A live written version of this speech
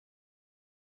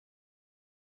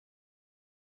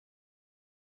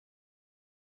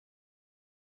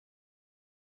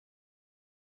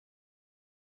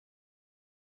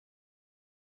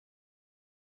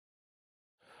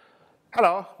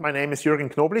Hello, my name is Jurgen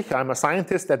Knoblich. I'm a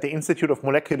scientist at the Institute of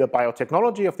Molecular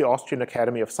Biotechnology of the Austrian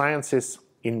Academy of Sciences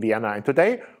in Vienna. And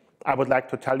today, I would like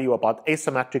to tell you about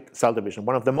asymmetric cell division,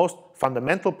 one of the most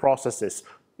fundamental processes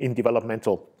in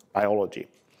developmental biology.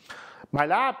 My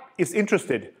lab is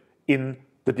interested in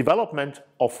the development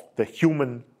of the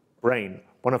human brain,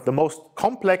 one of the most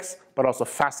complex but also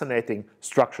fascinating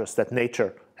structures that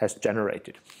nature has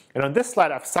generated. And on this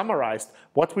slide, I've summarized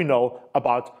what we know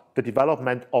about the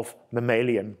development of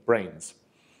mammalian brains.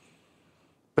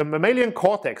 The mammalian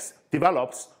cortex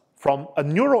develops from a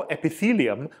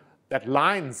neuroepithelium that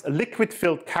lines a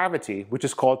liquid-filled cavity, which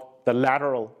is called the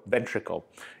lateral ventricle.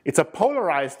 It's a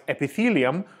polarized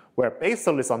epithelium where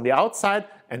basal is on the outside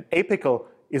and apical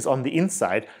is on the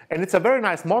inside. And it's a very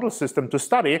nice model system to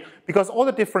study because all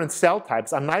the different cell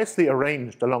types are nicely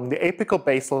arranged along the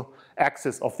apical-basal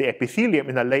axis of the epithelium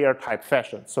in a layer-type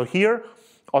fashion. So here,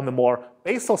 on the more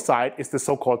basal side is the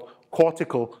so-called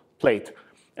cortical plate.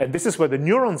 And this is where the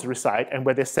neurons reside and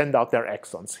where they send out their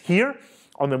axons. Here,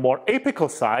 on the more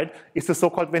apical side, is the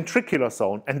so-called ventricular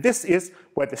zone. And this is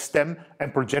where the stem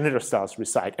and progenitor cells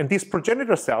reside. And these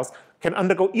progenitor cells can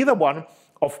undergo either one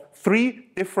of three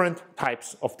different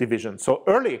types of division. So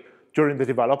early during the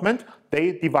development,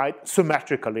 they divide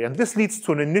symmetrically. And this leads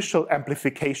to an initial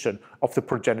amplification of the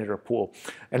progenitor pool.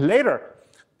 And later,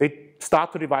 they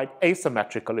start to divide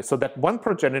asymmetrically, so that one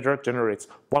progenitor generates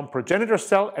one progenitor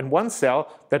cell and one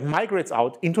cell that migrates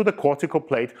out into the cortical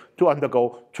plate to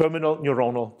undergo terminal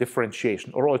neuronal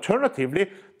differentiation. Or alternatively,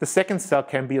 the second cell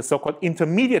can be a so-called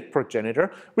intermediate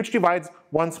progenitor, which divides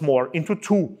once more into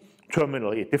two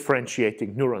terminally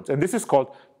differentiating neurons. And this is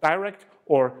called direct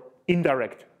or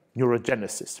indirect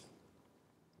neurogenesis.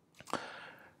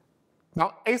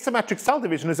 Now, asymmetric cell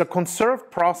division is a conserved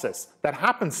process that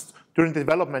happens during the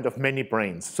development of many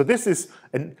brains. So this is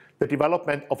the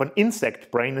development of an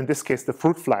insect brain, in this case the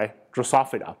fruit fly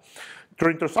Drosophila.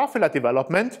 During Drosophila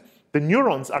development, the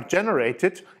neurons are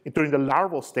generated during the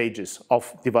larval stages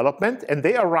of development, and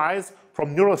they arise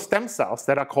from neural stem cells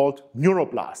that are called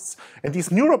neuroblasts. And these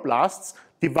neuroblasts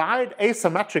divide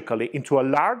asymmetrically into a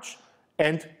large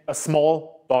and a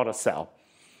small daughter cell.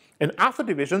 And after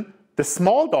division, the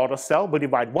small daughter cell will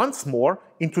divide once more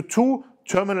into two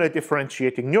terminally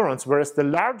differentiating neurons, whereas the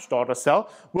large daughter cell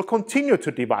will continue to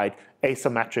divide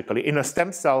asymmetrically in a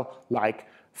stem cell-like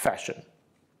fashion.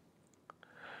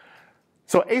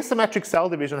 So asymmetric cell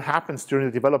division happens during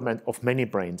the development of many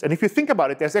brains. And if you think about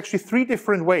it, there's actually three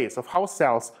different ways of how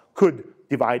cells could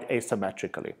divide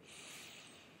asymmetrically.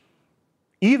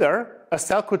 Either a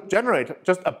cell could generate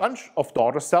just a bunch of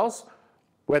daughter cells,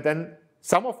 where then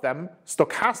some of them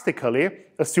stochastically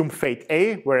assume fate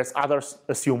A, whereas others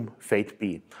assume fate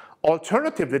B.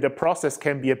 Alternatively, the process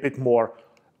can be a bit more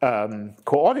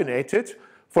coordinated.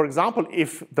 For example,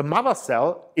 if the mother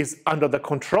cell is under the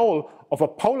control of a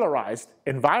polarized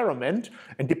environment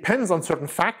and depends on certain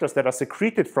factors that are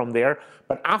secreted from there,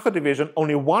 but after division,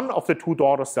 only one of the two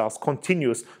daughter cells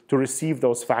continues to receive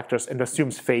those factors and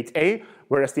assumes fate A,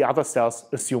 whereas the other cells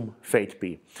assume fate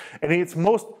B. And in its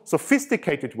most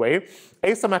sophisticated way,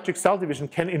 asymmetric cell division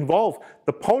can involve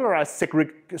the polarized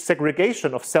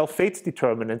segregation of cell fate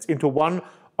determinants into one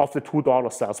of the two daughter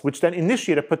cells, which then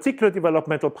initiate a particular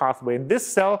developmental pathway in this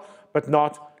cell, but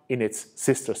not in its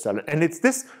sister cell. And it's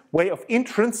this way of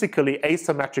intrinsically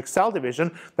asymmetric cell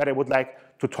division that I would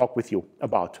like to talk with you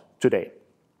about today.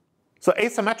 So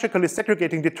asymmetrically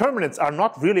segregating determinants are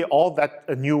not really all that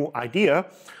a new idea.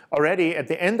 Already at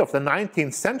the end of the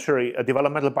 19th century, a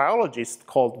developmental biologist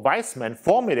called Weismann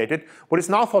formulated what is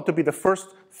now thought to be the first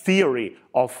theory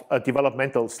of a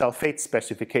developmental cell fate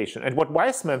specification. And what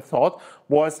Weismann thought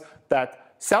was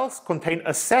that cells contain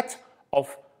a set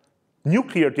of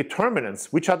nuclear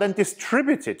determinants which are then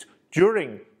distributed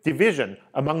during division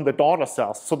among the daughter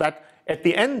cells, so that at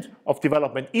the end of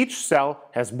development, each cell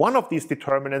has one of these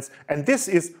determinants, and this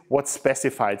is what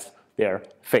specifies their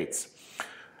fates.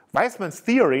 Weismann's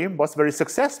theory was very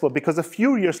successful because a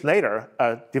few years later,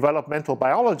 a developmental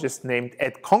biologist named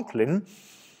Ed Conklin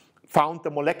found the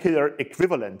molecular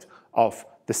equivalent of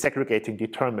the segregating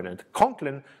determinant.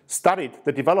 Conklin studied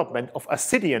the development of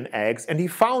Ascidian eggs, and he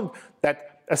found that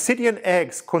Ascidian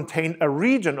eggs contain a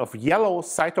region of yellow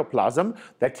cytoplasm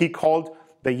that he called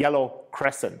the yellow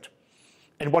crescent.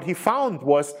 And what he found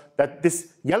was that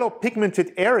this yellow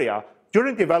pigmented area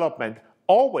during development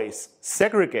always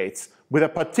segregates with a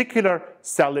particular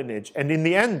cell lineage, and in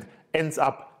the end ends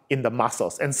up in the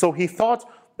muscles. And so he thought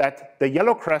that the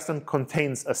yellow crescent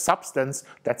contains a substance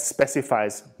that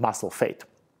specifies muscle fate.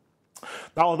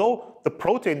 Now, although the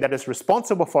protein that is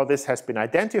responsible for this has been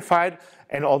identified,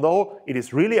 and although it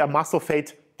is really a muscle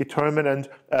fate determinant,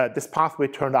 this pathway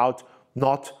turned out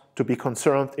not to be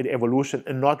conserved in evolution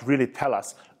and not really tell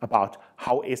us about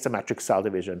how asymmetric cell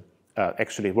division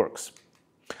actually works.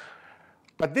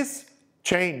 But this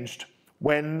changed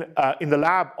when in the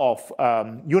lab of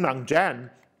Yunang Jan,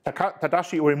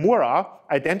 Tadashi Uemura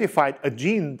identified a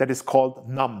gene that is called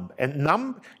Numb. And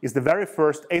Numb is the very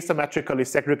first asymmetrically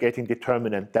segregating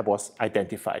determinant that was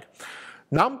identified.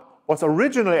 Numb was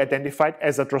originally identified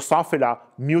as a Drosophila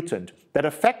mutant that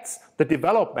affects the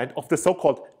development of the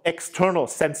so-called external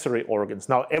sensory organs.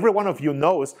 Now, every one of you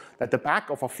knows that the back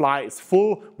of a fly is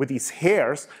full with these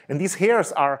hairs, and these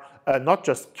hairs are not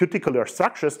just cuticular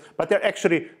structures, but they're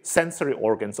actually sensory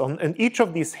organs. And each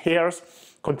of these hairs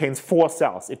contains 4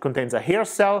 cells. It contains a hair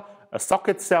cell, a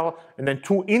socket cell, and then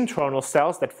 2 internal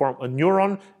cells that form a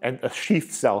neuron and a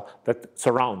sheath cell that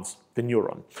surrounds the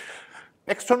neuron.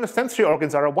 External sensory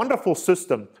organs are a wonderful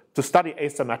system to study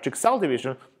asymmetric cell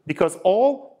division because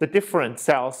all the different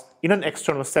cells in an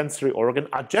external sensory organ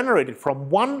are generated from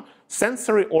one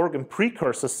sensory organ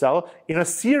precursor cell in a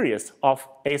series of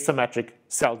asymmetric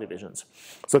cell divisions.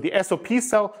 So the SOP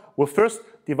cell will first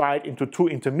divide into 2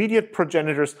 intermediate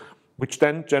progenitors, which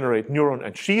then generate neuron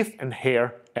and sheath and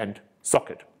hair and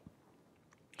socket.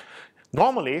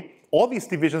 Normally, all these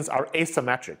divisions are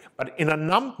asymmetric, but in a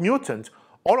Numb mutant,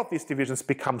 all of these divisions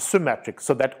become symmetric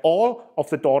so that all of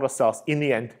the daughter cells in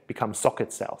the end become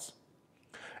socket cells.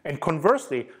 And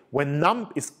conversely, when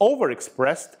Numb is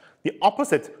overexpressed, the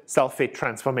opposite cell fate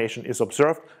transformation is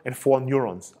observed and 4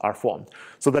 neurons are formed.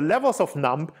 So the levels of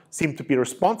Numb seem to be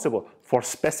responsible for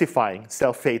specifying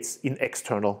cell fates in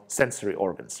external sensory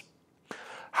organs.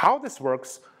 How this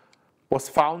works was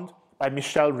found by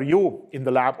Michelle Rioux in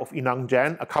the lab of Yunang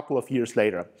Jan a couple of years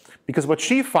later. Because what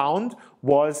she found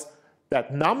was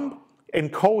that Numb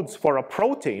encodes for a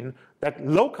protein that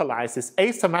localizes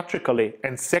asymmetrically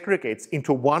and segregates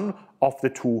into one of the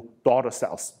 2 daughter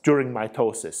cells during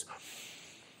mitosis.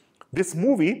 This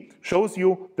movie shows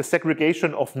you the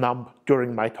segregation of Numb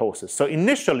during mitosis. So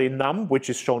initially, Numb, which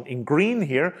is shown in green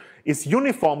here, is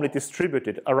uniformly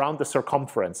distributed around the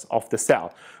circumference of the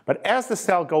cell. But as the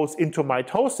cell goes into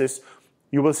mitosis,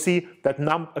 you will see that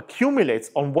Numb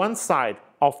accumulates on one side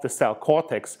of the cell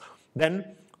cortex.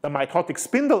 Then the mitotic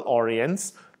spindle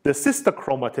orients, the sister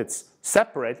chromatids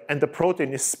separate, and the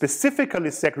protein is specifically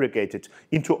segregated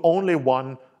into only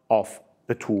one of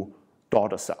the 2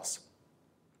 daughter cells.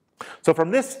 So from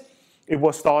this, it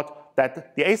was thought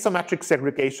that the asymmetric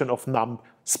segregation of Numb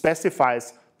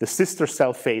specifies the sister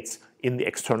cell fates in the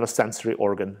external sensory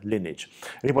organ lineage.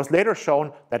 And it was later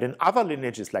shown that in other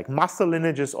lineages, like muscle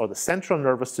lineages or the central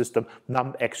nervous system,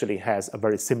 Numb actually has a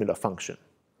very similar function.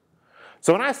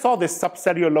 So when I saw this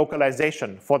subcellular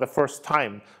localization for the first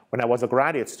time when I was a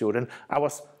graduate student, I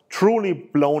was truly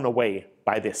blown away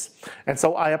by this. And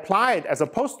so I applied as a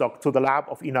postdoc to the lab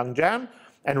of Yunang Jan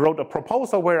and wrote a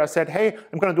proposal where I said, hey,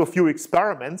 I'm going to do a few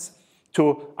experiments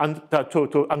to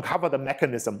uncover the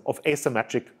mechanism of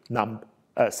asymmetric Numb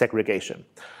segregation.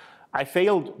 I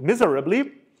failed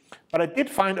miserably, but I did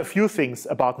find a few things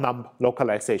about Numb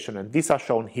localization, and these are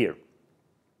shown here.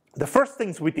 The first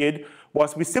things we did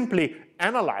was we simply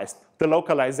analyzed the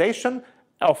localization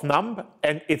of Numb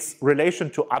and its relation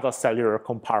to other cellular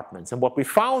compartments. And what we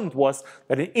found was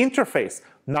that in interface,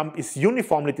 Numb is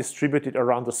uniformly distributed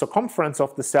around the circumference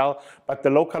of the cell, but the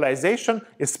localization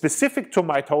is specific to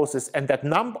mitosis, and that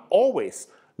Numb always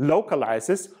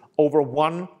localizes over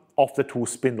one of the 2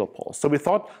 spindle poles. So we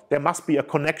thought there must be a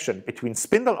connection between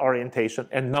spindle orientation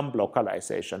and Numb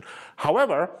localization.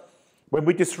 However, when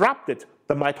we disrupted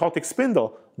the mitotic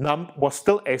spindle, Numb was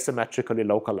still asymmetrically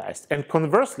localized. And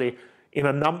conversely, in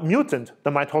a Numb mutant, the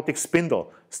mitotic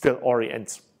spindle still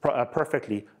orients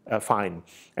perfectly fine.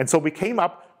 And so we came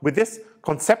up with this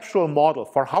conceptual model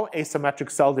for how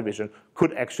asymmetric cell division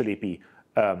could actually be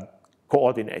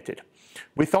coordinated.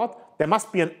 We thought there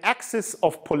must be an axis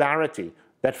of polarity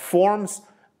that forms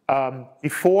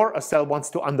before a cell wants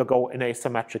to undergo an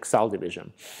asymmetric cell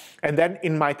division. And then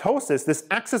in mitosis, this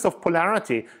axis of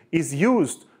polarity is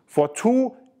used for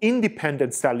 2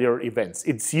 independent cellular events.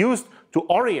 It's used to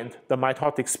orient the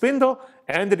mitotic spindle,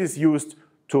 and it is used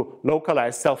to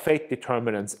localize cell fate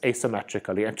determinants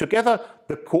asymmetrically. And together,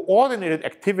 the coordinated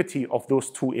activity of those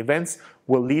 2 events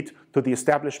will lead to the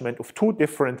establishment of 2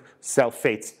 different cell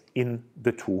fates in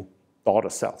the 2 daughter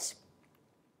cells.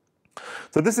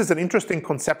 So this is an interesting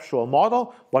conceptual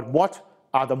model, but what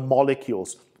are the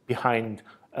molecules behind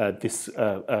this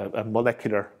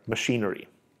molecular machinery?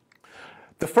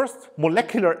 The first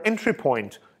molecular entry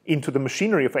point into the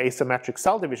machinery of asymmetric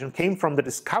cell division came from the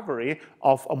discovery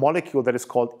of a molecule that is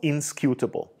called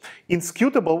inscutable.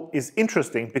 Inscutable is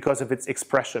interesting because of its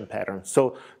expression pattern.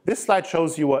 So this slide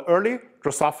shows you an early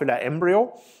Drosophila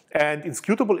embryo, and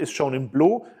inscutable is shown in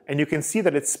blue, and you can see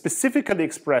that it's specifically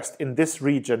expressed in this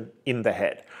region in the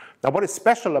head. Now, what is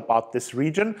special about this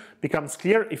region becomes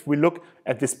clear if we look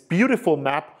at this beautiful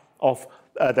map of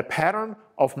the pattern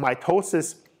of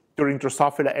mitosis during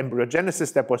Drosophila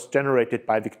embryogenesis that was generated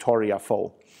by Victoria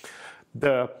Foe.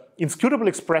 The inscutable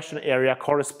expression area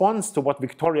corresponds to what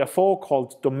Victoria Foe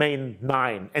called domain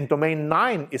 9, and domain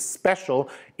 9 is special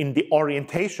in the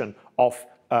orientation of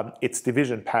its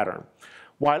division pattern.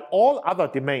 While all other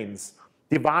domains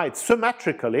divide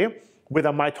symmetrically with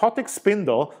a mitotic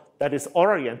spindle that is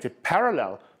oriented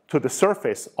parallel to the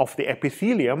surface of the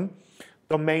epithelium,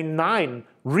 domain 9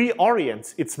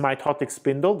 reorients its mitotic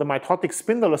spindle. The mitotic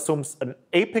spindle assumes an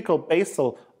apical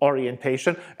basal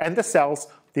orientation, and the cells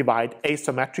divide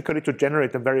asymmetrically to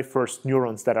generate the very first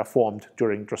neurons that are formed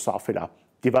during Drosophila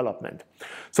development.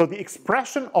 So the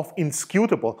expression of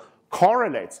inscutable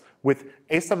correlates with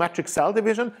asymmetric cell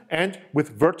division and with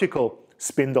vertical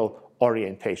spindle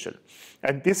orientation.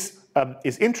 And this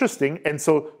is interesting, and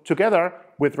so together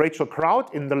with Rachel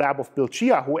Kraut in the lab of Bill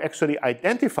Chia, who actually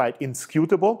identified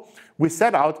inscutable, we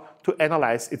set out to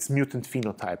analyze its mutant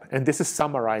phenotype, and this is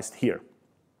summarized here.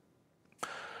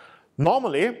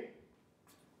 Normally,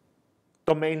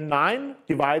 domain 9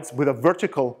 divides with a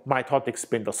vertical mitotic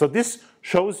spindle. So this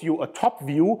shows you a top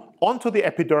view onto the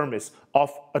epidermis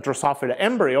of a Drosophila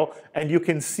embryo, and you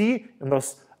can see in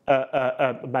those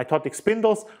mitotic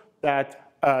spindles that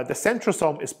the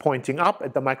centrosome is pointing up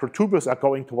and the microtubules are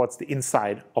going towards the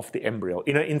inside of the embryo.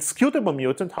 In an inscutable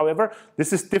mutant, however,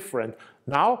 this is different.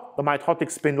 Now the mitotic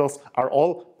spindles are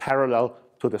all parallel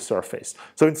to the surface.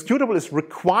 So inscutable is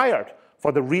required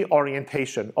for the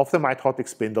reorientation of the mitotic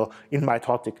spindle in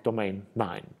mitotic domain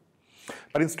 9.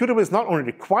 But inscutable is not only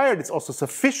required, it's also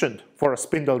sufficient for a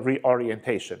spindle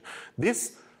reorientation.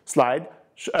 This slide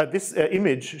this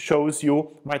image shows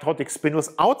you mitotic spindles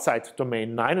outside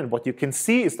domain 9, and what you can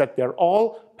see is that they're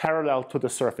all parallel to the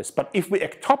surface. But if we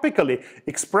ectopically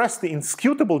express the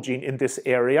inscutable gene in this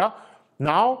area,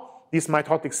 now these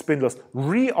mitotic spindles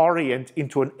reorient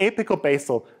into an apical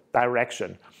basal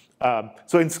direction.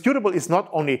 So inscutable is not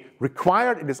only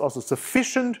required, it is also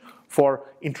sufficient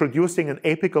for introducing an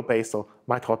apical basal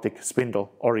mitotic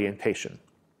spindle orientation.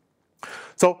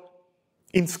 So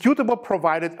inscutable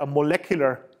provided a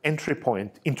molecular entry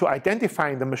point into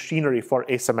identifying the machinery for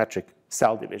asymmetric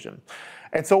cell division.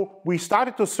 And so we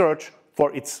started to search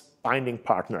for its binding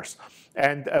partners.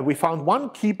 And we found one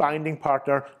key binding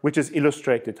partner, which is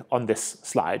illustrated on this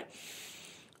slide.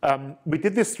 We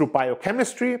did this through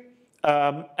biochemistry,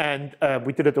 and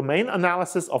we did a domain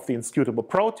analysis of the inscutable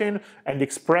protein and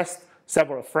expressed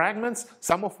several fragments,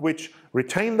 some of which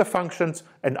retain the functions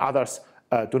and others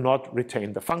do not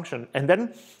retain the function. And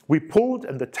then we pulled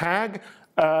in the tag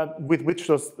with which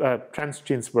those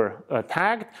transgenes were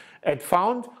tagged and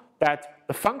found that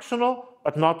the functional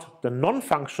but not the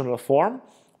non-functional form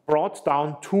brought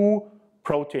down two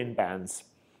protein bands,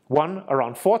 one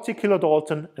around 40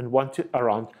 kilodalton and one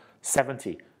around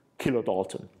 70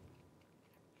 kilodalton.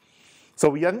 So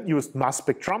we then used mass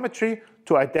spectrometry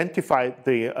to identify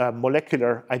the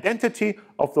molecular identity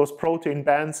of those protein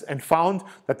bands and found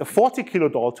that the 40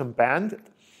 kilodalton band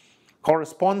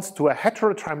corresponds to a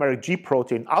heterotrimeric G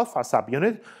protein alpha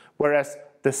subunit, whereas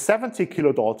the 70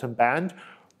 kilodalton band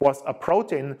was a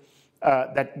protein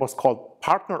that was called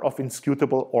partner of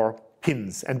inscutable, or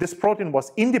PINS. And this protein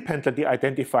was independently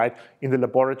identified in the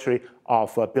laboratory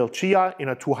of Bill Chia in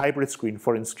a 2-hybrid screen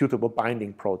for inscutable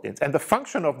binding proteins. And the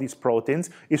function of these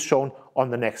proteins is shown on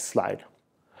the next slide.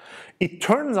 It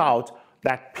turns out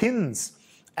that PINS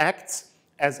acts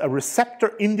as a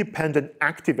receptor-independent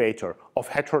activator of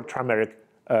heterotrimeric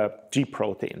G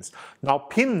proteins. Now,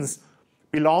 PINS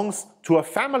belongs to a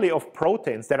family of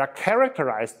proteins that are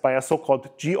characterized by a so-called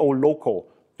GO-loco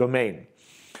domain.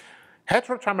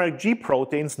 Heterotrimeric G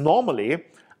proteins normally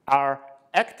are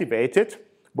activated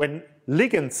when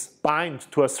ligands bind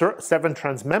to a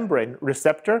 7-transmembrane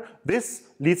receptor. This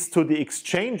leads to the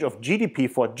exchange of GDP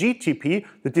for GTP,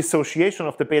 the dissociation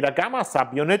of the beta-gamma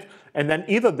subunit, and then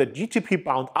either the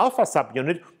GTP-bound alpha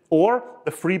subunit or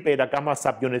the free beta-gamma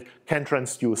subunit can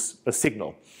transduce a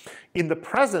signal. In the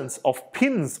presence of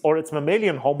PINS or its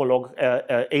mammalian homologue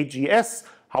AGS,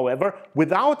 however,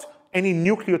 without any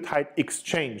nucleotide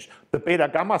exchange, the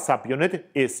beta-gamma subunit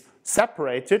is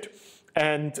separated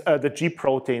and the G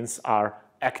proteins are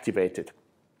activated.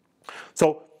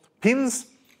 So PINS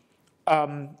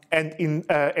and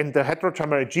the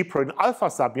heterotrimeric G protein alpha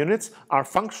subunits are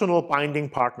functional binding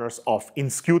partners of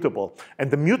inscutable.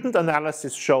 And the mutant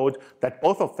analysis showed that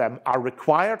both of them are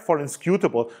required for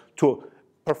inscutable to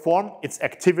perform its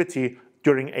activity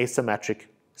during asymmetric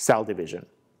cell division.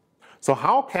 So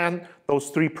how can those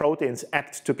three proteins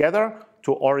act together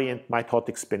to orient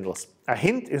mitotic spindles? A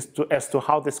hint as to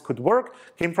how this could work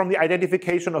came from the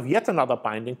identification of yet another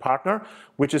binding partner,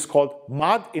 which is called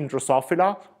MUD in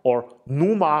Drosophila or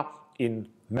NUMA in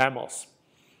mammals.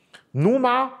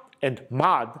 NUMA and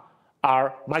MUD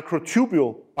are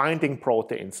microtubule binding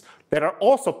proteins that are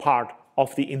also part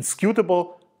of the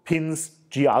inscutable pins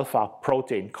G-alpha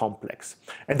protein complex.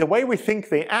 And the way we think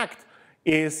they act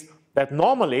is that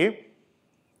normally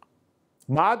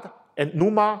MUD and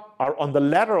NUMA are on the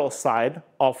lateral side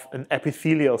of an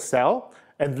epithelial cell,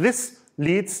 and this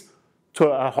leads to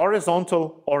a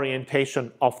horizontal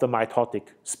orientation of the mitotic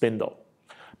spindle.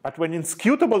 But when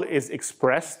inscutable is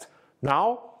expressed,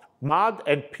 now MUD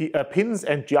and pins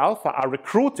and G-alpha are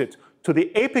recruited to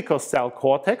the apical cell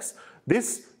cortex.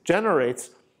 This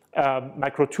generates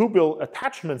microtubule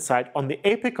attachment site on the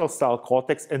apical cell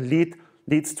cortex and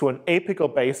leads to an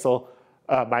apical basal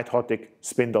mitotic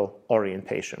spindle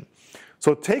orientation.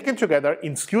 So taken together,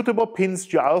 inscutable pins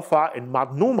G-alpha and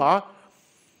MUD-NUMA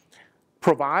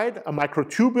provide a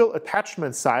microtubule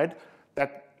attachment site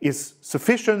that is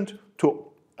sufficient to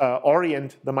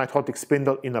orient the mitotic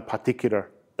spindle in a particular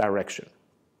direction.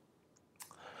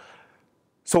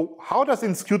 So how does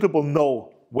inscutable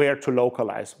know where to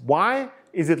localize? Why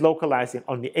is it localizing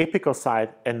on the apical side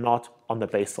and not on the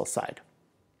basal side?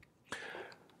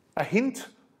 A hint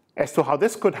as to how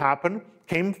this could happen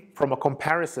came from a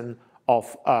comparison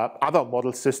of other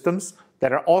model systems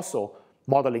that are also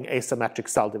modeling asymmetric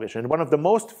cell division. And one of the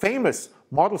most famous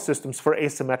model systems for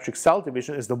asymmetric cell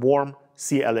division is the worm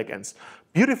C. elegans.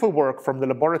 Beautiful work from the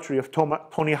laboratory of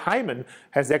Tony Hyman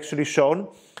has actually shown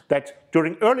that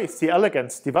during early C.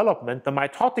 elegans development, the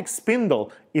mitotic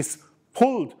spindle is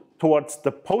pulled towards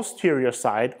the posterior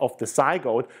side of the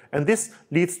zygote, and this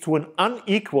leads to an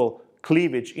unequal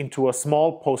cleavage into a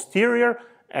small posterior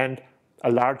and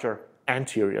a larger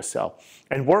anterior cell.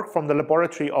 And work from the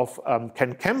laboratory of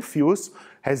Ken Kempfuse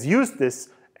has used this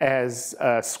as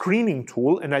a screening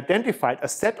tool and identified a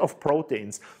set of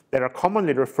proteins that are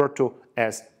commonly referred to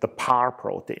as the PAR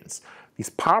proteins. These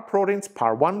PAR proteins,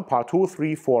 PAR1, PAR2,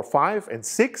 3, 4, 5, and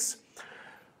 6,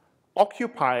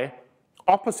 occupy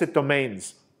opposite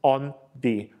domains on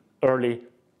the early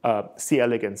C.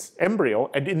 elegans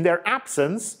embryo, and in their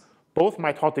absence, both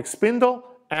mitotic spindle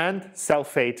and cell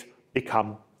fate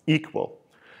become equal.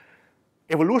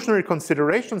 Evolutionary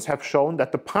considerations have shown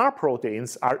that the PAR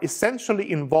proteins are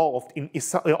essentially involved in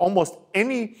almost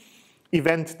any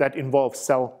event that involves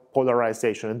cell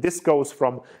polarization. And this goes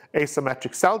from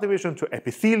asymmetric cell division to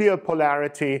epithelial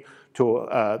polarity to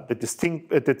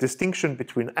the distinction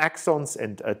between axons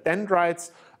and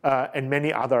dendrites and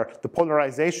many other, the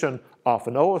polarization of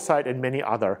an oocyte and many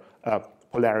other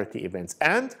polarity events.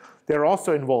 And they're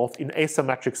also involved in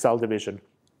asymmetric cell division.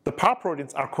 The PAR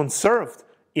proteins are conserved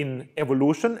in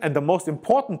evolution, and the most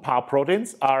important PAR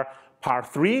proteins are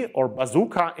PAR3 or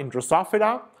bazooka in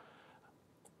Drosophila,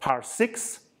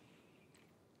 PAR6,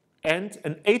 and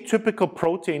an atypical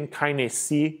protein kinase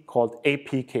C called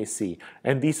APKC.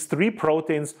 And these three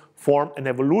proteins form an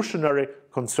evolutionary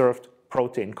conserved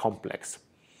protein complex.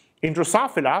 In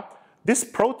Drosophila, this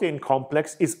protein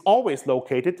complex is always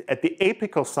located at the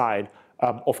apical side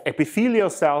of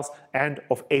epithelial cells and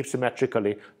of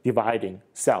asymmetrically dividing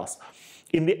cells.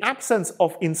 In the absence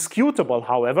of inscutable,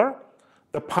 however,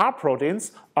 the PAR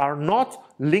proteins are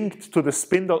not linked to the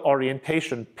spindle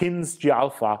orientation pins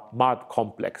G-alpha MUD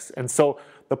complex. And so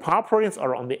the PAR proteins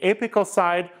are on the apical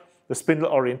side, the spindle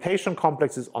orientation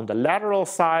complex is on the lateral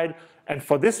side, and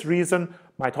for this reason,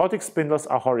 mitotic spindles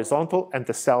are horizontal and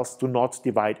the cells do not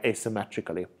divide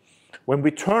asymmetrically. When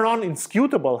we turn on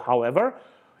inscutable, however,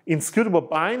 inscutable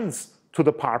binds to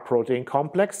the PAR protein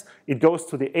complex, it goes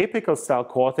to the apical cell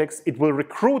cortex, it will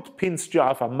recruit pins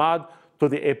G-alpha MUD to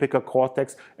the apical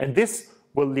cortex, and this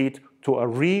will lead to a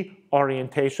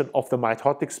reorientation of the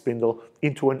mitotic spindle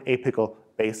into an apical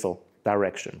basal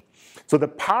direction. So the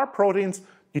PAR proteins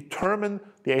determine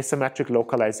the asymmetric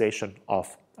localization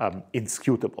of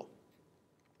inscutable.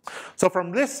 So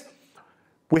from this,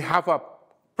 we have a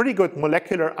pretty good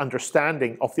molecular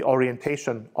understanding of the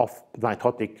orientation of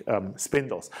mitotic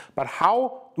spindles. But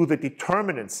how do the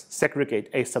determinants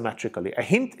segregate asymmetrically? A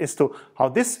hint as to how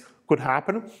this could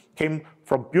happen came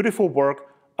from beautiful work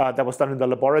that was done in the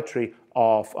laboratory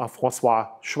of François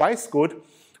Schweisgood,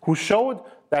 who showed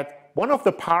that one of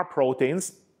the PAR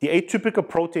proteins, the atypical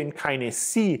protein kinase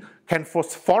C can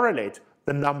phosphorylate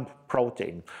the Numb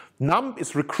protein. Numb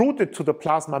is recruited to the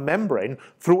plasma membrane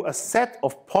through a set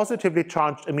of positively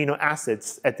charged amino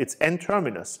acids at its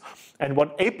N-terminus. And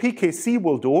what APKC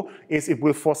will do is it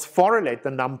will phosphorylate the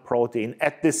Numb protein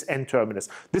at this N-terminus.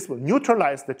 This will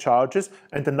neutralize the charges,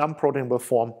 and the Numb protein will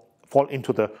fall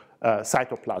into the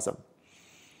cytoplasm.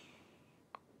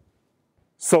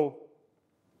 So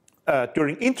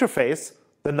during interphase,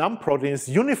 the Numb protein is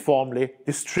uniformly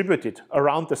distributed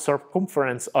around the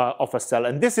circumference of a cell.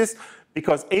 And this is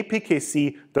because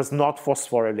APKC does not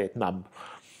phosphorylate Numb.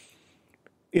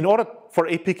 In order for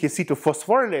APKC to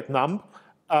phosphorylate Numb,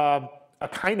 a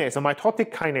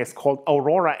mitotic kinase called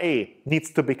Aurora A needs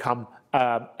to become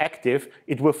active.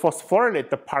 It will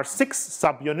phosphorylate the PAR6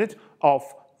 subunit of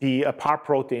the PAR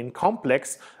protein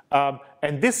complex,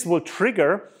 and this will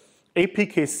trigger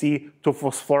APKC to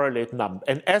phosphorylate Numb.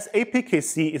 And as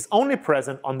APKC is only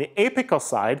present on the apical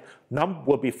side, Numb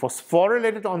will be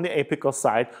phosphorylated on the apical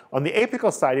side. On the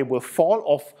apical side, it will fall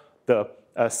off the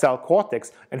cell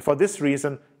cortex, and for this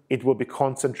reason, it will be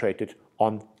concentrated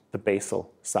on the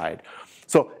basal side.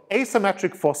 So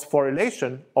asymmetric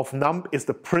phosphorylation of Numb is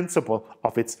the principle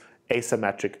of its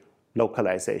asymmetric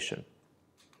localization.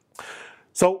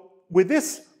 So with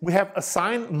this, we have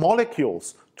assigned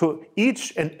molecules to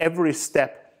each and every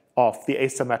step of the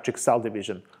asymmetric cell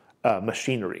division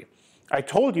machinery. I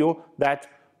told you that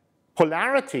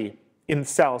polarity in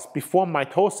cells before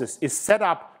mitosis is set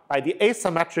up by the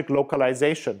asymmetric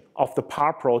localization of the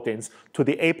PAR proteins to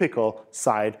the apical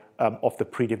side of the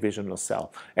pre-divisional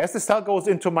cell. As the cell goes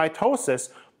into mitosis,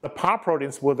 the PAR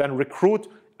proteins will then recruit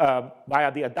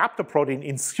via the adapter protein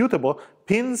inscrutable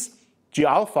pins,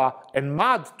 G-alpha, and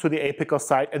MAD to the apical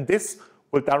side, and this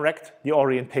will direct the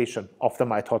orientation of the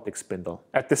mitotic spindle.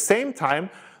 At the same time,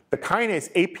 the kinase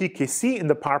APKC in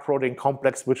the PAR protein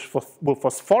complex, which will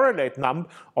phosphorylate Numb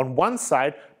on one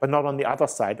side, but not on the other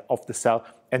side of the cell,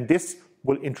 and this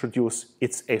will introduce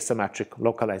its asymmetric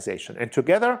localization. And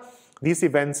together, these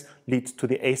events lead to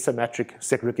the asymmetric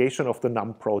segregation of the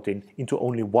Numb protein into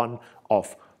only one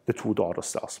of the two daughter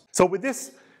cells. So with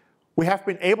this, we have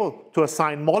been able to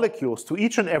assign molecules to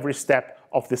each and every step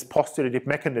of this postulated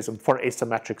mechanism for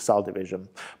asymmetric cell division.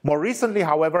 More recently,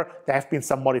 however, there have been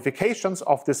some modifications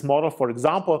of this model. For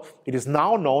example, it is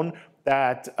now known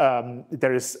that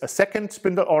there is a second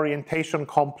spindle orientation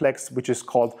complex, which is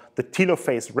called the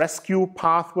telophase rescue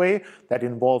pathway, that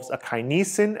involves a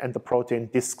kinesin and the protein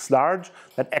discs large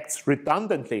that acts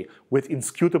redundantly with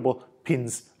inscrutable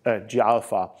pins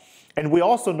G-alpha. And we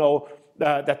also know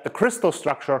that the crystal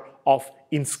structure of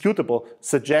inscrutable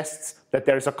suggests that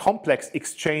there is a complex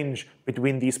exchange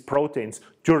between these proteins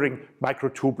during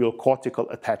microtubule cortical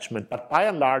attachment. But by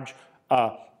and large,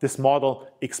 this model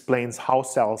explains how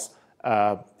cells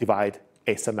divide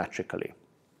asymmetrically.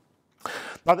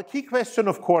 Now, the key question,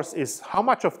 of course, is how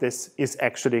much of this is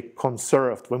actually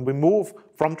conserved when we move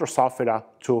from Drosophila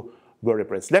to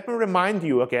vertebrates. Let me remind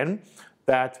you again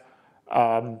that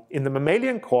in the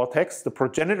mammalian cortex, the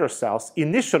progenitor cells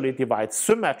initially divide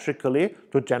symmetrically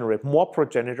to generate more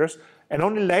progenitors, and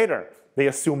only later they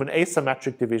assume an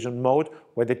asymmetric division mode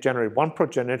where they generate one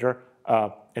progenitor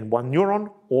and one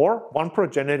neuron, or one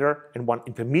progenitor and one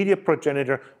intermediate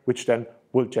progenitor, which then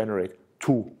will generate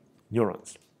two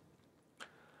neurons.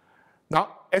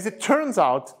 Now, as it turns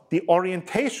out, the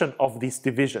orientation of these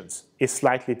divisions is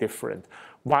slightly different.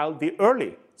 While the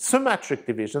early symmetric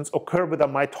divisions occur with a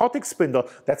mitotic spindle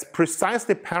that's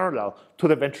precisely parallel to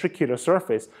the ventricular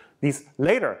surface, these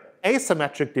later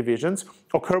asymmetric divisions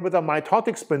occur with a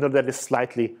mitotic spindle that is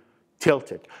slightly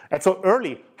tilted. And so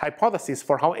early hypotheses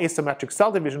for how asymmetric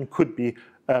cell division could be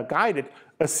guided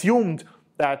assumed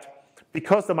that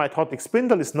because the mitotic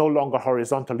spindle is no longer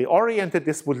horizontally oriented,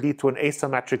 this would lead to an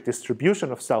asymmetric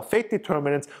distribution of cell fate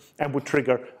determinants and would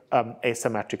trigger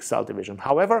asymmetric cell division.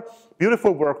 However,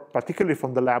 beautiful work, particularly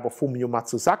from the lab of Fumio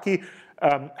Matsuzaki,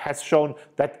 has shown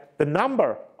that the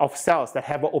number of cells that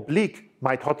have an oblique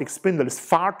mitotic spindle is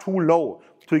far too low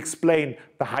to explain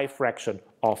the high fraction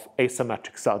of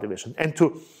asymmetric cell division. And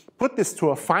to put this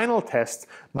to a final test,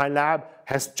 my lab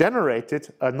has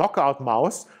generated a knockout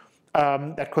mouse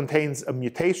that contains a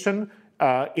mutation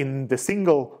in the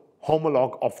single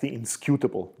homologue of the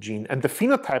inscrutable gene. And the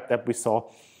phenotype that we saw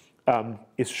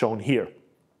is shown here.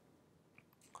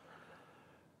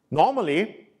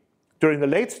 Normally, during the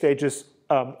late stages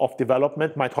of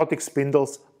development, mitotic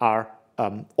spindles are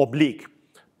oblique.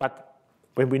 But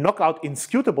when we knock out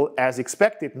inscrutable, as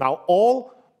expected, now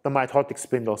all the mitotic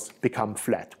spindles become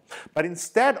flat. But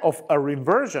instead of a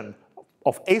reversion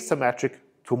of asymmetric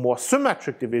to more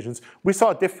symmetric divisions, we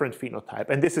saw a different phenotype,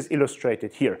 and this is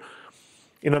illustrated here.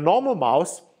 In a normal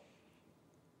mouse,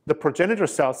 the progenitor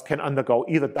cells can undergo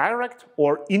either direct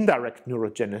or indirect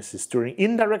neurogenesis. During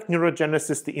indirect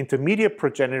neurogenesis, the intermediate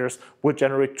progenitors will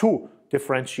generate two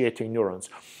differentiating neurons.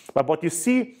 But what you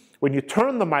see when you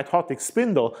turn the mitotic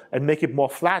spindle and make it more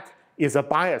flat is a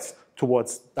bias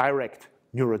towards direct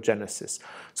neurogenesis.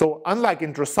 So unlike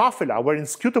in Drosophila, where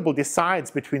inscrutable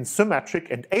decides between symmetric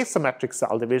and asymmetric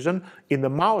cell division, in the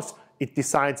mouse it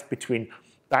decides between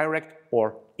direct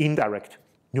or indirect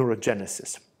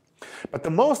neurogenesis. But the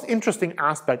most interesting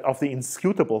aspect of the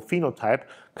inscrutable phenotype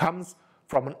comes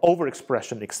from an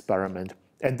overexpression experiment,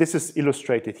 and this is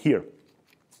illustrated here.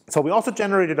 So we also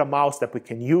generated a mouse that we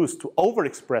can use to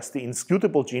overexpress the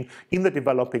inscrutable gene in the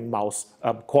developing mouse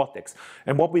cortex.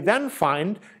 And what we then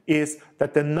find is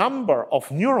that the number of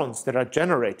neurons that are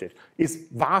generated is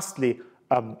vastly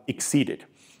exceeded.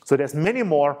 So there's many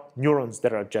more neurons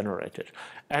that are generated.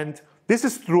 And this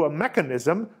is through a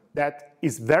mechanism that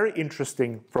is very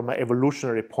interesting from an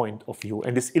evolutionary point of view,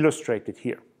 and is illustrated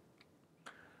here.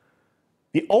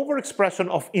 The overexpression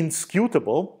of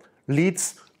inscrutable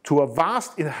leads to a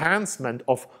vast enhancement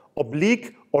of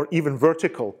oblique or even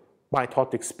vertical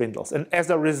mitotic spindles. And as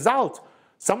a result,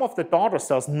 some of the daughter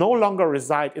cells no longer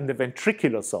reside in the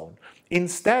ventricular zone.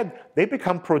 Instead, they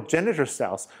become progenitor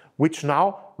cells, which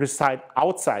now reside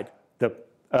outside the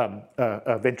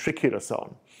ventricular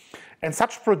zone. And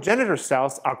such progenitor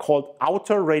cells are called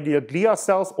outer radial glia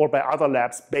cells, or by other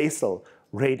labs, basal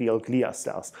radial glia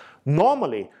cells.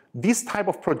 Normally, this type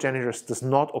of progenitors does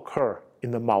not occur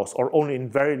in the mouse, or only in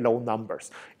very low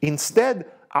numbers. Instead,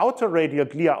 outer radial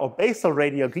glia or basal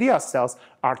radial glia cells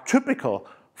are typical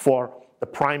for the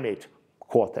primate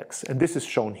cortex, and this is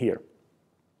shown here.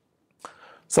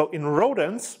 So in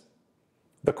rodents,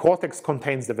 the cortex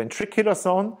contains the ventricular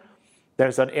zone.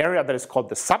 There's an area that is called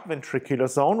the subventricular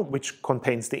zone, which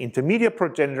contains the intermediate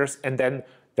progenitors, and then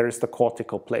there is the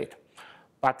cortical plate.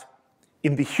 But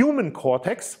in the human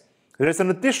cortex, there is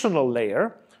an additional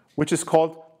layer, which is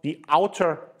called the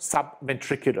outer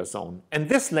subventricular zone. And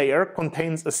this layer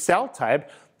contains a cell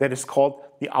type that is called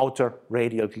the outer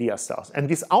radial glia cells. And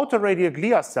these outer radial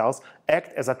glia cells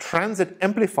act as a transit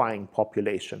amplifying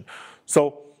population.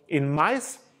 So in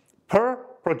mice, per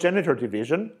progenitor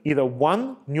division, either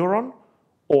one neuron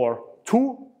or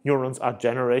two neurons are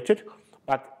generated.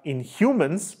 But in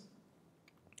humans,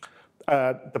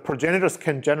 the progenitors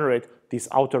can generate these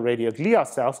outer radial glia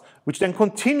cells, which then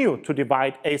continue to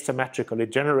divide asymmetrically,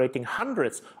 generating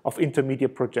hundreds of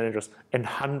intermediate progenitors and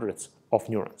hundreds of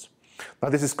neurons. Now,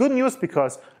 this is good news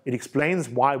because it explains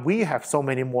why we have so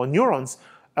many more neurons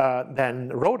than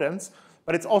rodents,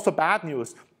 but it's also bad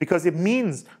news because it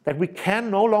means that we can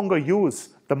no longer use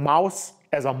the mouse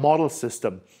as a model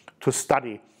system to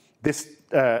study this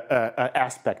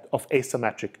aspect of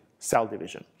asymmetric cell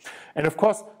division. And of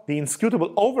course, the inscrutable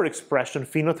overexpression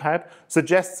phenotype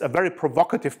suggests a very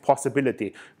provocative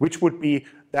possibility, which would be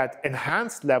that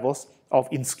enhanced levels of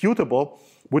inscrutable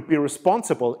would be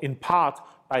responsible in part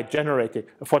by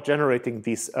generating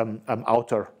these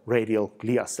outer radial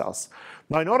glia cells.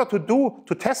 Now, in order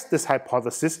to test this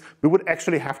hypothesis, we would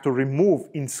actually have to remove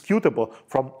inscrutable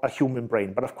from a human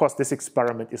brain. But of course, this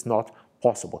experiment is not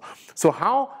possible. So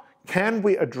how can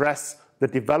we address the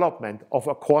development of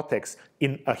a cortex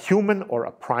in a human or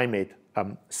a primate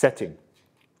setting?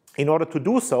 In order to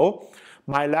do so,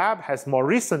 my lab has more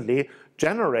recently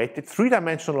generated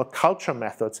three-dimensional culture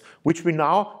methods, which we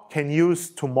now can use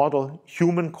to model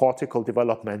human cortical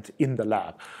development in the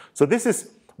lab. So this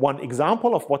is one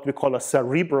example of what we call a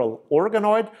cerebral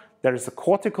organoid. There is a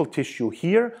cortical tissue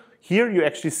here. Here you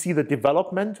actually see the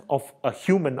development of a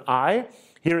human eye.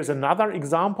 Here is another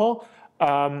example.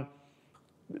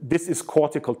 This is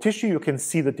cortical tissue. You can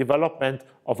see the development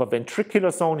of a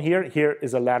ventricular zone here. Here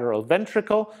is a lateral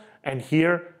ventricle, and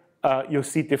here you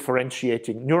see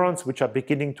differentiating neurons which are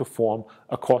beginning to form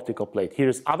a cortical plate.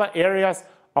 Here's other areas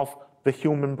of the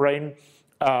human brain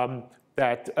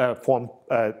that form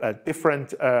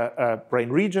different brain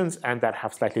regions and that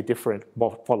have slightly different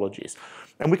morphologies.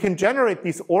 And we can generate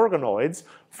these organoids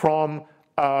from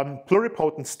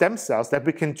pluripotent stem cells that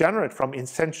we can generate from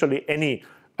essentially any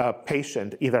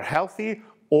patient, either healthy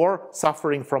or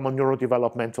suffering from a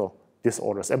neurodevelopmental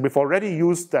disorders. And we've already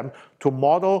used them to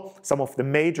model some of the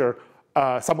major,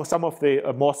 some of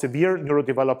the more severe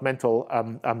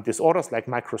neurodevelopmental disorders like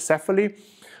microcephaly.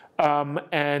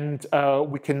 And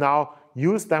we can now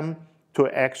use them to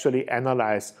actually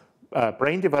analyze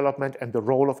brain development and the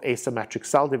role of asymmetric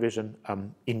cell division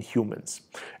in humans.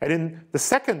 And in the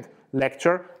second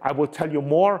lecture, I will tell you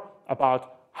more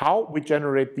about how we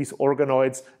generate these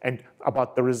organoids and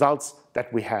about the results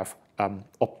that we have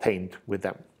obtained with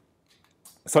them.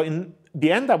 So in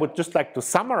the end, I would just like to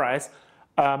summarize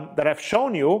that I've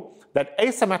shown you that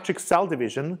asymmetric cell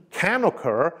division can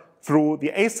occur through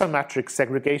the asymmetric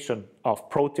segregation of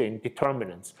protein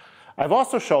determinants. I've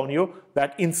also shown you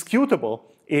that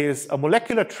inscrutable is a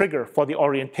molecular trigger for the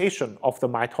orientation of the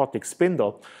mitotic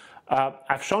spindle.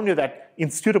 I've shown you that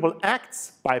inscrutable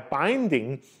acts by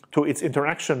binding to its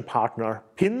interaction partner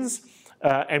pins,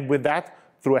 and with that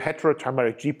through a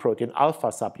heterotrimeric G protein alpha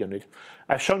subunit.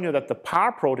 I've shown you that the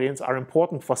PAR proteins are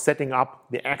important for setting up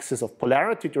the axis of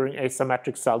polarity during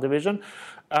asymmetric cell division.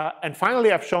 And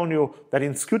finally, I've shown you that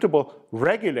inscrutable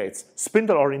regulates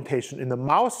spindle orientation in the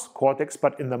mouse cortex,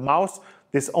 but in the mouse,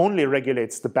 this only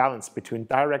regulates the balance between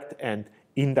direct and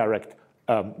indirect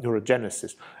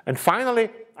neurogenesis. And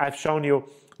finally, I've shown you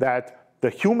that the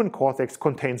human cortex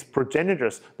contains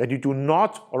progenitors that you do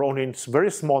not, or only in very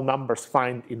small numbers,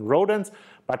 find in rodents,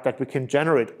 but that we can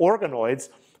generate organoids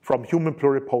from human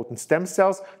pluripotent stem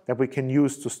cells that we can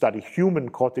use to study human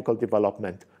cortical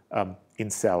development in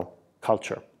cell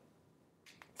culture.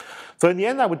 So in the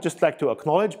end, I would just like to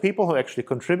acknowledge people who actually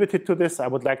contributed to this. I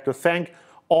would like to thank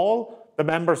all the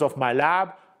members of my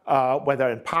lab, whether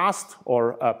in past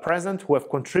or present, who have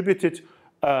contributed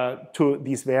to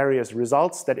these various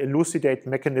results that elucidate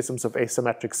mechanisms of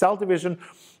asymmetric cell division.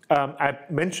 I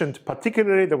mentioned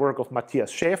particularly the work of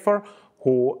Matthias Schäfer,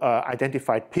 who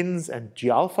identified pins and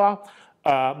G-alpha,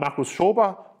 Markus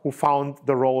Schober, who found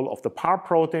the role of the PAR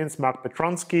proteins, Mark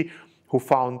Petronsky, who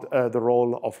found the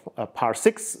role of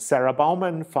PAR6, Sarah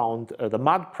Baumann found the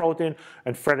MUD protein,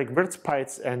 and Frederick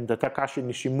Wirtzpeitz and Takashi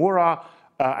Nishimura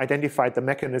identified the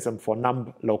mechanism for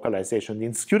Numb localization. The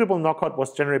inscrutable knockout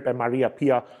was generated by Maria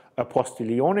Pia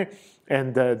Postiglione,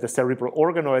 and the cerebral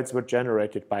organoids were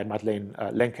generated by Madeleine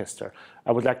Lancaster.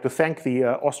 I would like to thank the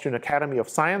Austrian Academy of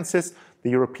Sciences, the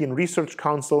European Research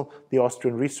Council, the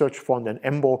Austrian Research Fund, and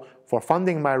EMBO for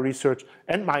funding my research,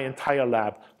 and my entire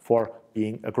lab for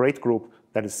being a great group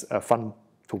that is fun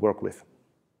to work with.